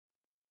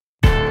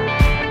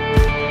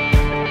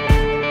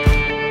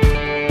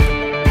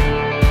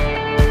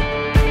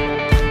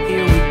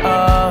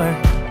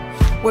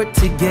we're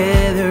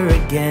together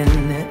again,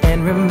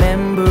 and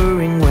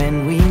remembering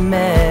when we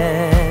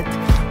met.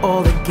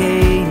 All the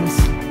games,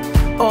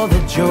 all the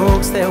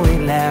jokes that we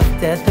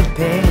laughed at, the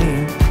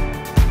pain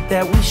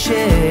that we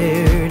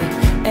shared.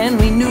 And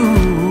we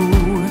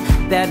knew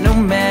that no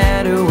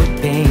matter what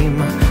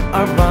came,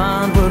 our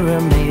bond would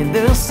remain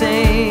the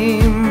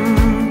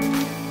same.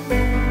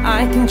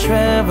 I can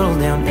travel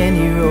down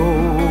any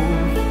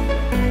road,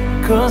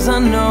 'cause I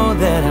know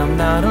that I'm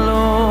not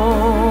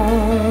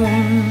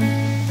alone.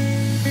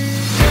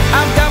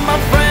 I've got my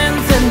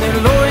friends and their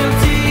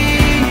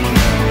loyalty.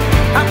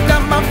 I've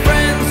got my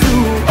friends who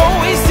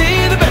always see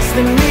the best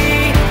in me.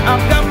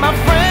 I've got my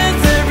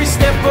friends every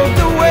step of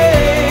the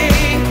way.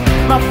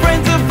 My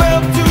friends have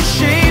helped to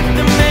shape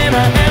the man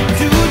I am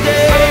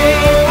today.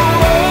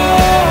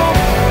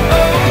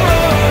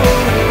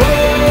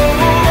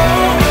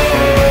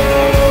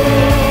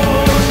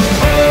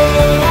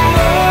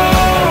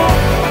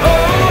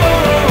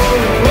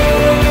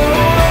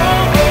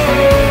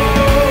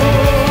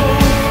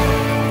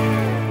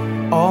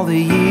 All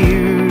the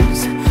years,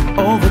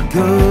 all the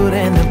good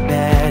and the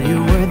bad, you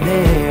were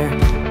there,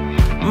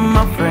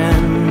 my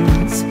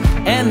friends.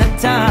 And the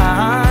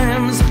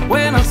times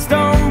when I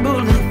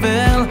stumbled and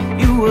fell,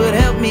 you would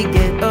help me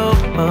get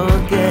up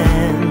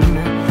again.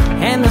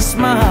 And the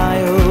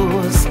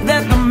smiles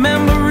that the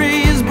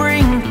memories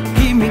bring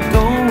keep me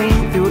going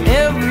through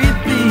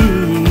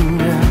everything.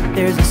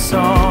 There's a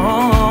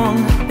song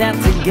that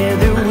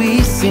together we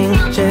sing,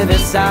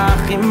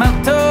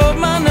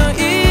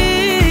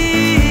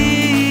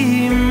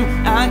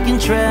 I can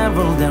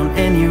travel down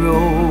any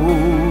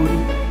road,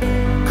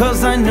 'cause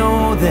I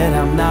know that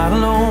I'm not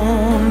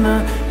alone.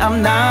 I'm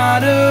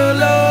not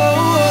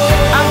alone.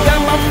 I've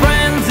got my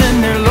friends and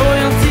their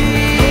loyalty.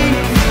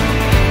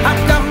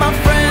 I've got my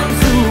friends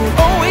who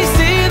always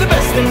see the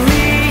best in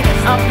me.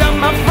 I've got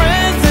my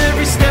friends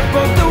every step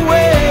of the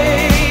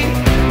way.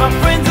 My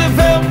friends have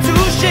helped to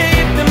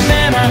shape the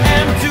man I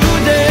am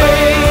today.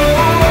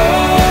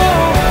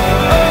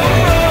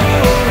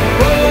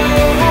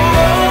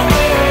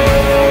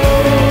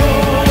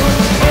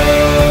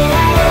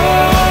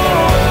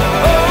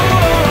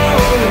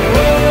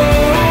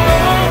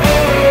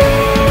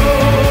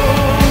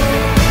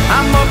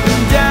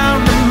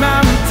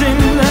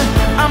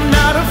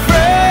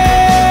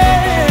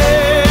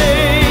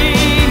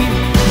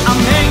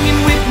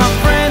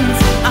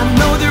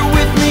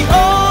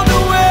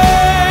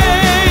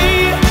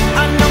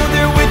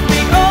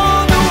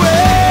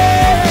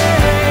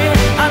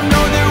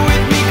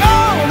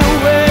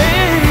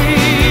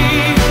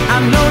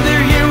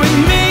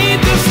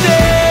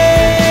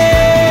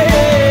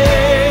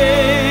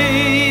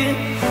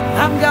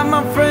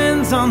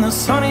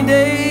 Sunny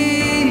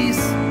days,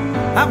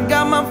 I've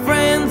got my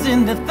friends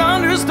in the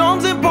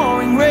thunderstorms and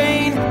pouring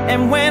rain.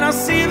 And when I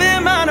see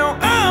them, I know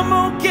I'm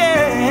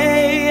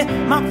okay.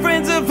 My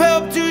friends have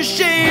helped to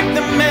shape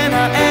the man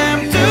I am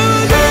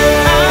today.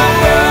 I've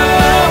got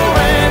my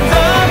friends,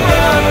 I've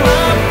got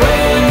my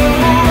friends.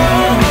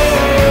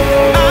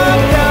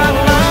 I've got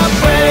my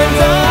friends,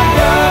 I've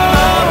got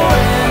my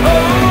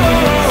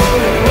friends.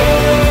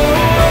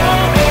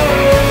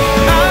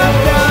 I've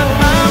got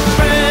my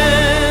friends.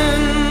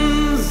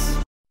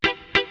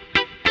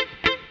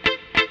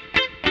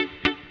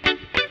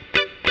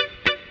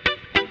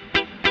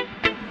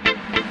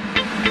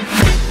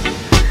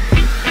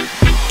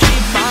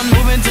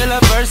 Till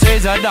the first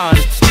days are done,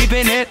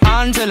 keeping it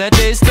on till the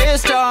day stays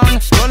strong,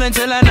 rolling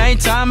till the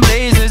nighttime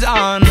blazes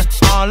on.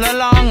 All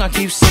along I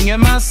keep singing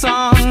my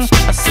song.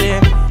 I say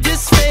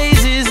this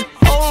phase is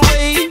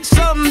always.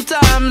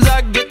 Sometimes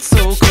I get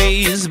so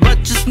crazy,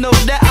 but just know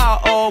that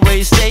I'll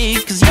always stay,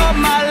 'cause you're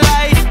my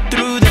light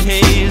through the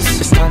haze.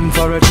 It's time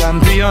for a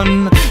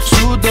champion,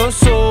 soothe the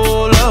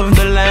soul of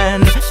the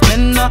land,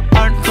 mend the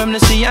heart from the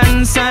sea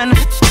and sand,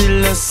 till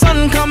the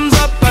sun comes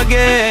up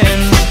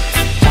again.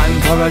 Time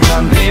for a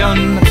champion,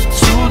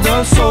 soothe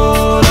the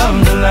soul of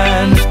the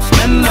land,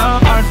 mend the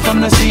heart from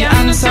the sea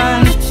and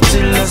sand,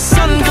 till the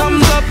sun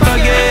comes up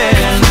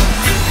again.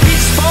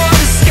 Reach for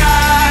the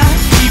sky,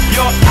 keep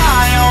your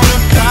eye on the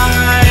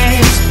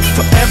prize,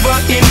 forever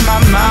in my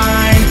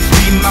mind,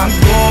 be my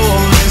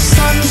golden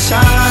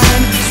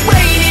sunshine. It's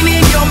raining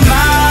in your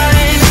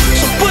mind,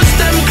 so push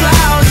them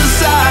clouds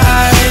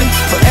aside,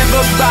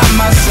 forever by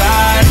my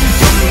side,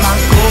 you're my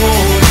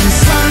golden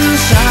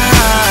sunshine.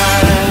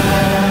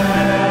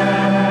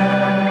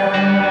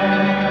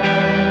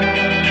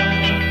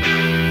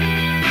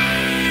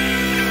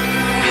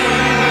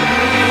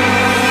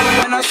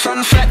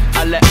 Sunset,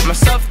 I let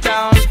myself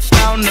down,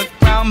 down the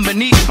ground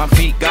beneath my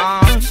feet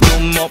gone. No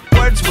more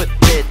words with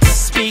it to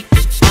speak.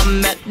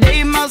 On that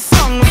day my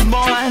song was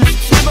born.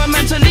 Never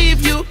meant to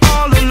leave you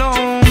all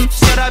alone.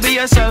 Said I'd be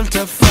a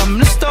shelter from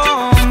the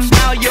storm.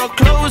 Now your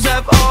clothes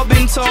have all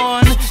been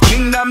torn.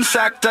 Kingdom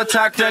sacked,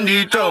 attacked and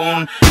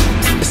dethroned.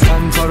 It's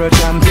time for a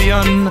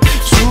champion,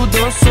 soothe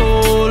the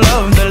soul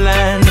of the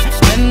land,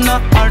 mend the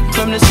heart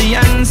from the sea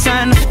and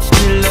sand,